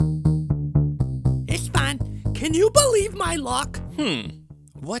Can you believe my luck?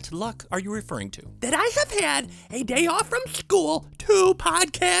 What luck are you referring to? That I have had a day off from school 2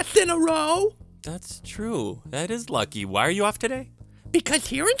 podcasts in a row? That's true. That is lucky. Why are you off today? Because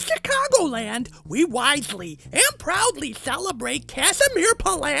here in Chicagoland, we wisely and proudly celebrate Casimir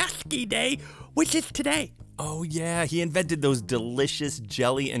Pulaski Day, which is today. Oh yeah, he invented those delicious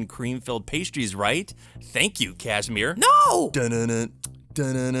jelly and cream-filled pastries, right? Thank you, Casimir. No! Dun-dun-dun,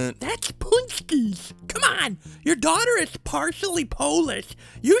 dun-dun-dun. That's Punskis. Come on, your daughter is partially Polish.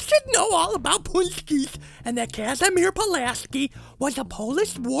 You should know all about Punskis and that Casimir Pulaski was a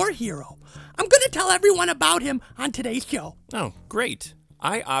Polish war hero. I'm going to tell everyone about him on today's show. Oh, great.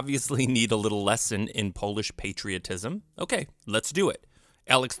 I obviously need a little lesson in Polish patriotism. Okay, let's do it.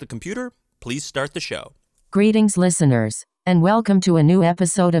 Alex the computer, please start the show. Greetings, listeners, and welcome to a new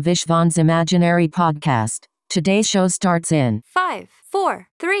episode of Ishvan's Imaginary Podcast. Today's show starts in 5, 4,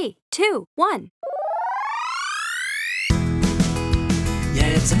 3, 2, 1. Yeah,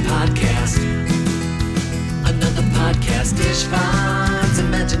 it's a podcast. Another podcast, Ishvan's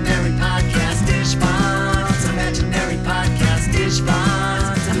Imaginary Podcast, Ishvan's Imaginary Podcast,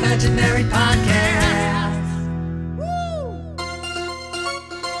 Ishvan's Imaginary Podcast. Woo!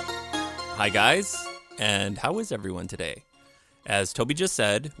 Hi, guys, and how is everyone today? As Toby just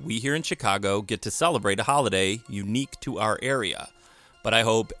said, we here in Chicago get to celebrate a holiday unique to our area. But I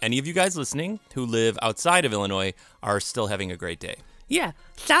hope any of you guys listening who live outside of Illinois are still having a great day. Yeah,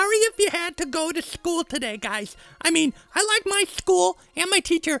 sorry if you had to go to school today, guys. I mean, I like my school and my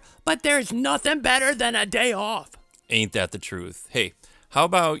teacher, but there's nothing better than a day off. Ain't that the truth? Hey, how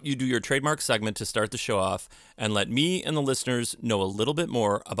about you do your trademark segment to start the show off and let me and the listeners know a little bit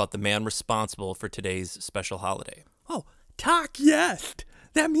more about the man responsible for today's special holiday. Oh, tak jest.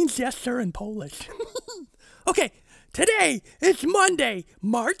 That means yes, sir, in Polish. Okay, today is Monday,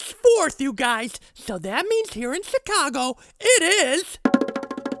 March 4th, you guys. So that means here in Chicago, it is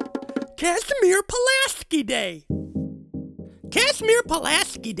Casimir Pulaski Day. Casimir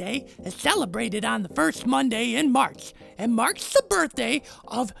Pulaski Day is celebrated on the first Monday in March and marks the birthday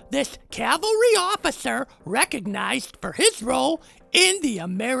of this cavalry officer recognized for his role in the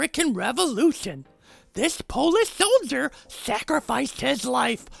American Revolution. This Polish soldier sacrificed his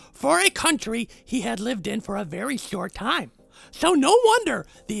life for a country he had lived in for a very short time. So no wonder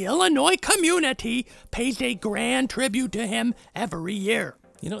the Illinois community pays a grand tribute to him every year.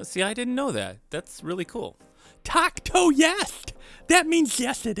 You know, see, I didn't know that. That's really cool. Tak to jest. That means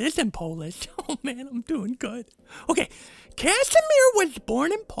yes, it is in Polish. Oh man, I'm doing good. Okay, Casimir was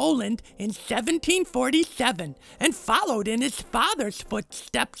born in Poland in 1747 and followed in his father's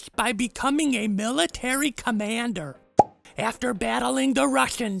footsteps by becoming a military commander. After battling the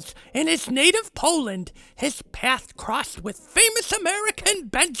Russians in his native Poland, his path crossed with famous American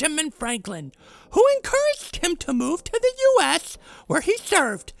Benjamin Franklin, who encouraged him to move to the U.S., where he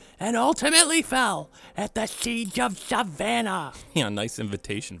served and ultimately fell at the Siege of Savannah. Yeah, nice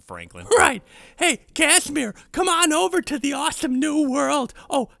invitation, Franklin. Right. Hey, Casimir, come on over to the awesome new world.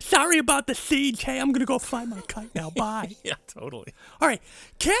 Oh, sorry about the siege. Hey, I'm going to go fly my kite now. Bye. Yeah, totally. All right.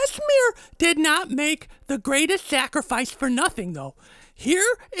 Casimir did not make the greatest sacrifice for nothing, though.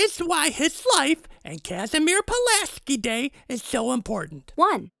 Here is why his life and Casimir Pulaski Day is so important.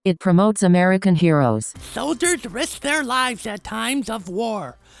 1. It promotes American heroes. Soldiers risk their lives at times of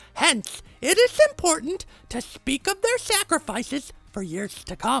war. Hence, it is important to speak of their sacrifices for years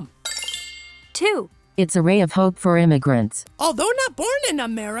to come. 2. It's a ray of hope for immigrants. Although not born in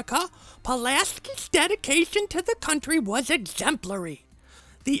America, Pulaski's dedication to the country was exemplary.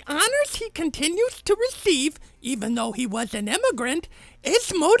 The honors he continues to receive, even though he was an immigrant,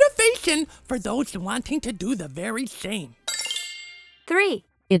 is motivation for those wanting to do the very same. 3.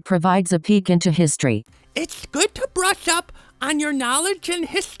 It provides a peek into history. It's good to brush up on your knowledge and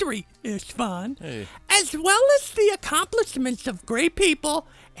history, Ishvan, Hey. as well as the accomplishments of great people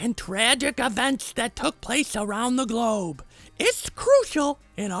and tragic events that took place around the globe. It's crucial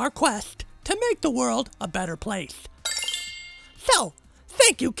in our quest to make the world a better place. So,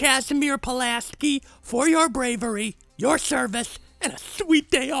 thank you, Casimir Pulaski, for your bravery, your service, and a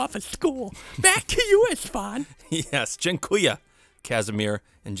sweet day off of school. Back to you, Ishvan. Yes, dziękuję, Casimir,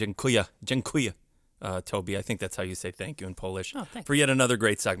 and dziękuję. Toby, I think that's how you say thank you in Polish. Oh, thanks. For yet another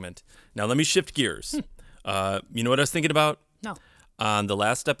great segment. Now let me shift gears. You know what I was thinking about? No. On the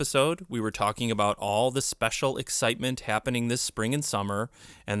last episode, we were talking about all the special excitement happening this spring and summer,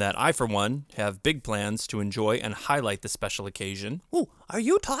 and that I, for one, have big plans to enjoy and highlight the special occasion. Ooh, are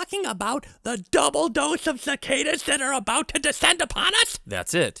you talking about the double dose of cicadas that are about to descend upon us?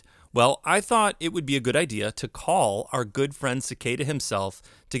 That's it. Well, I thought it would be a good idea to call our good friend Cicada himself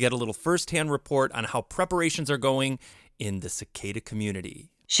to get a little first-hand report on how preparations are going in the cicada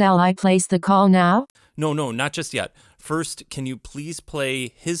community. Shall I place the call now? No, not just yet. First, can you please play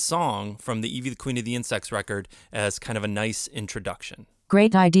his song from the Evie the Queen of the Insects record as kind of a nice introduction?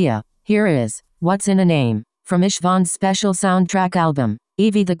 Great idea. Here is What's in a Name from Ishvan's special soundtrack album,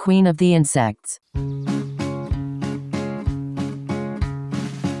 Evie the Queen of the Insects.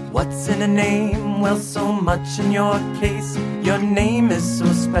 What's in a name? Well, so much in your case. Your name is so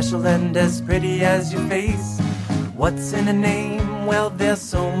special and as pretty as your face. What's in a name? Well, there's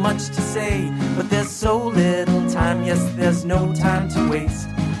so much to say, but there's so little time. Yes, there's no time to waste.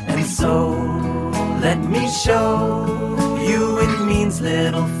 And so, let me show you it means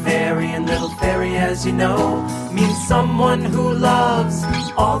little fairy. And little fairy, as you know, means someone who loves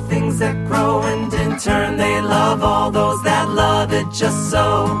all things that grow. And in turn they love all those that love it just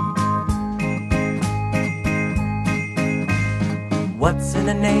so. What's in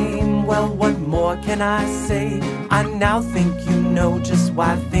a name? Well, what more can I say? I now think you know just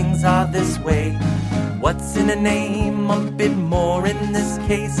why things are this way. What's in a name? A bit more in this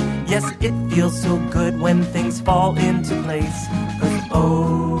case. Yes, it feels so good when things fall into place. 'Cause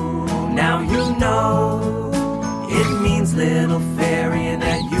oh, now you know it means little fairy and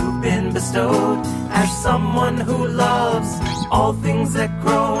that you've been bestowed as someone who loves all things that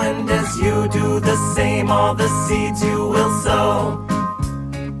grow. And as you do the same, all the seeds you will sow.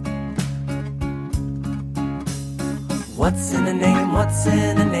 What's in a name? What's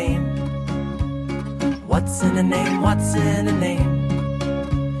in a name? What's in a name? What's in a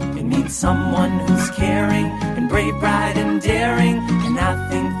name? It means someone who's caring and brave, bright and daring. And I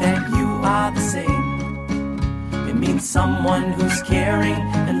think that you are the same. It means someone who's caring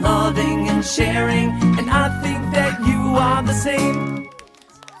and loving and sharing. And I think that you are the same.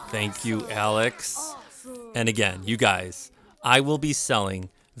 Thank you, Alex. And again, you guys, I will be selling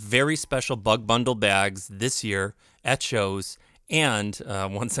very special Bug Bundle bags this year at shows and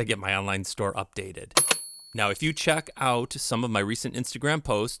once I get my online store updated. Now, if you check out some of my recent Instagram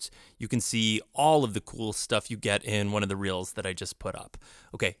posts, you can see all of the cool stuff you get in one of the reels that I just put up.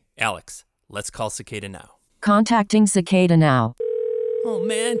 Okay, Alex, let's call Cicada now. Contacting Cicada now. Oh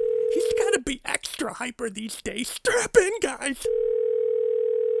man, he's gotta be extra hyper these days. Strap in, guys.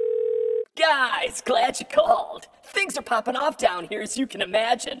 Guys, glad you called. Things are popping off down here, as you can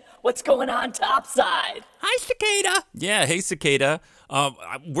imagine. What's going on topside? Hi, Cicada. Yeah, hey, Cicada.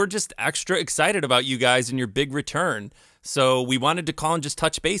 We're just extra excited about you guys and your big return. So we wanted to call and just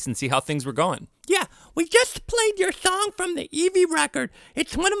touch base and see how things were going. Yeah, we just played your song from the Evie record.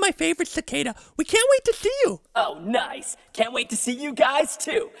 It's one of my favorites, Cicada. We can't wait to see you. Oh, nice. Can't wait to see you guys,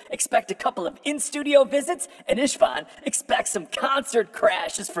 too. Expect a couple of in-studio visits, and Ishvan expects some concert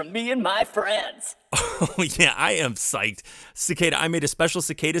crashes from me and my friends. Oh, yeah, I am psyched. Cicada, I made a special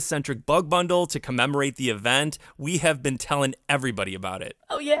Cicada-centric bug bundle to commemorate the event. We have been telling everybody about it.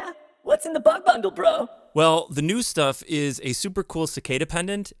 Oh, yeah? What's in the bug bundle, bro? Well, the new stuff is a super cool cicada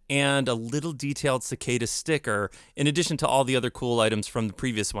pendant and a little detailed cicada sticker, in addition to all the other cool items from the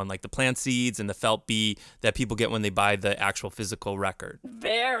previous one, like the plant seeds and the felt bee that people get when they buy the actual physical record.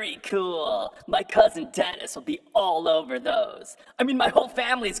 Very cool. My cousin Dennis will be all over those. I mean, my whole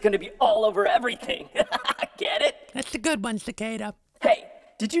family is going to be all over everything. Get it? That's a good one, Cicada. Hey,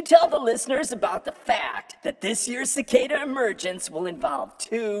 did you tell the listeners about the fact that this year's cicada emergence will involve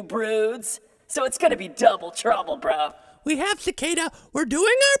 2 broods? So it's gonna be double trouble, bro. We have, Cicada. We're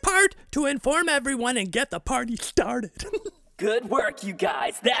doing our part to inform everyone and get the party started. Good work, you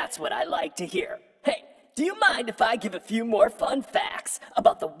guys. That's what I like to hear. Hey, do you mind if I give a few more fun facts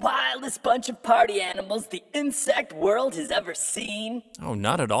about the wildest bunch of party animals the insect world has ever seen? Oh,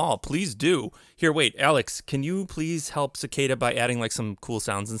 not at all. Please do. Here, wait, Alex, can you please help Cicada by adding like some cool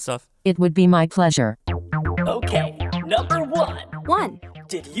sounds and stuff? It would be my pleasure. Okay, number 1. 1,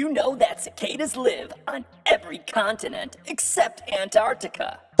 Did you know that cicadas live on every continent except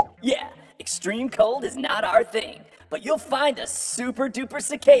Antarctica? Yeah, extreme cold is not our thing, but you'll find a super duper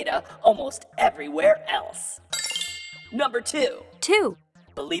cicada almost everywhere else. Number 2. 2,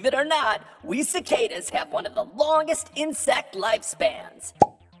 Believe it or not, we cicadas have one of the longest insect lifespans.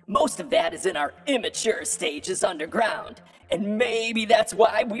 Most of that is in our immature stages underground, and maybe that's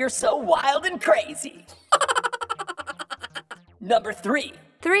why we're so wild and crazy. Number 3.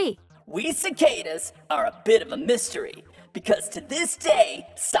 3, We cicadas are a bit of a mystery because to this day,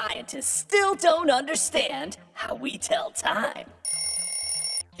 scientists still don't understand how we tell time.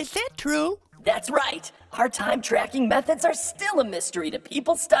 Is that true? That's right, our time tracking methods are still a mystery to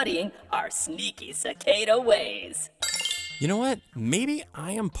people studying our sneaky cicada ways. You know what? Maybe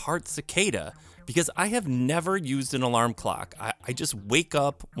I am part cicada because I have never used an alarm clock. I just wake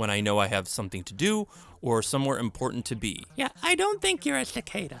up when I know I have something to do or somewhere important to be. Yeah, I don't think you're a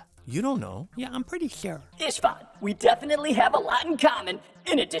cicada. You don't know. Yeah, I'm pretty sure. Ishvan, we definitely have a lot in common,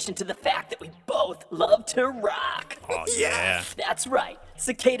 in addition to the fact that we both love to rock. Oh, yeah. That's right.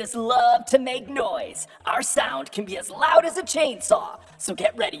 Cicadas love to make noise. Our sound can be as loud as a chainsaw. So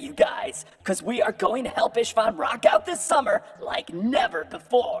get ready, you guys, because we are going to help Ishvan rock out this summer like never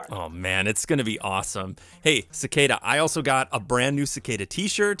before. Oh, man, it's going to be awesome. Hey, Cicada, I also got a brand new Cicada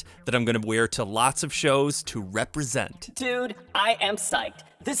t-shirt that I'm going to wear to lots of shows to represent. Dude, I am psyched.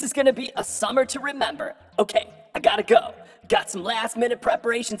 This is going to be a summer to remember. Okay, I gotta go. Got some last-minute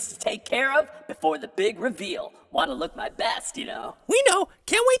preparations to take care of before the big reveal. Want to look my best, you know. We know.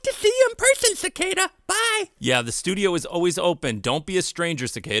 Can't wait to see you in person, Cicada. Bye. Yeah, the studio is always open. Don't be a stranger,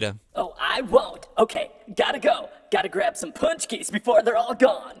 Cicada. Oh, I won't. Okay, gotta go. Gotta grab some punchkis before they're all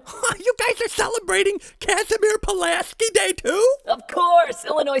gone. You guys are celebrating Casimir Pulaski Day too? Of course,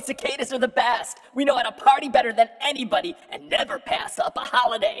 Illinois cicadas are the best. We know how to party better than anybody and never pass up a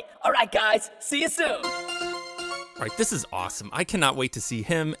holiday. All right, guys, see you soon. All right, this is awesome. I cannot wait to see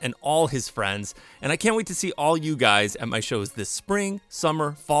him and all his friends, and I can't wait to see all you guys at my shows this spring,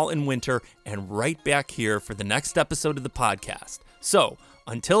 summer, fall, and winter, and right back here for the next episode of the podcast. So,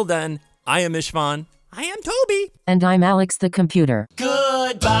 until then, I am Ishvan. I am Toby. And I'm Alex the computer.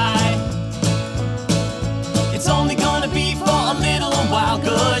 Goodbye. It's only gonna be for a little while.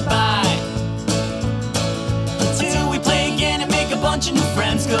 Goodbye. Until we play again and make a bunch of new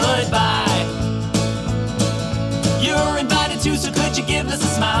friends. Goodbye. You're invited too, so could you give us a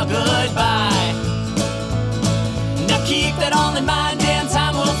smile? Goodbye. Now keep that all in mind and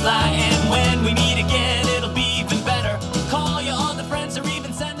time will fly.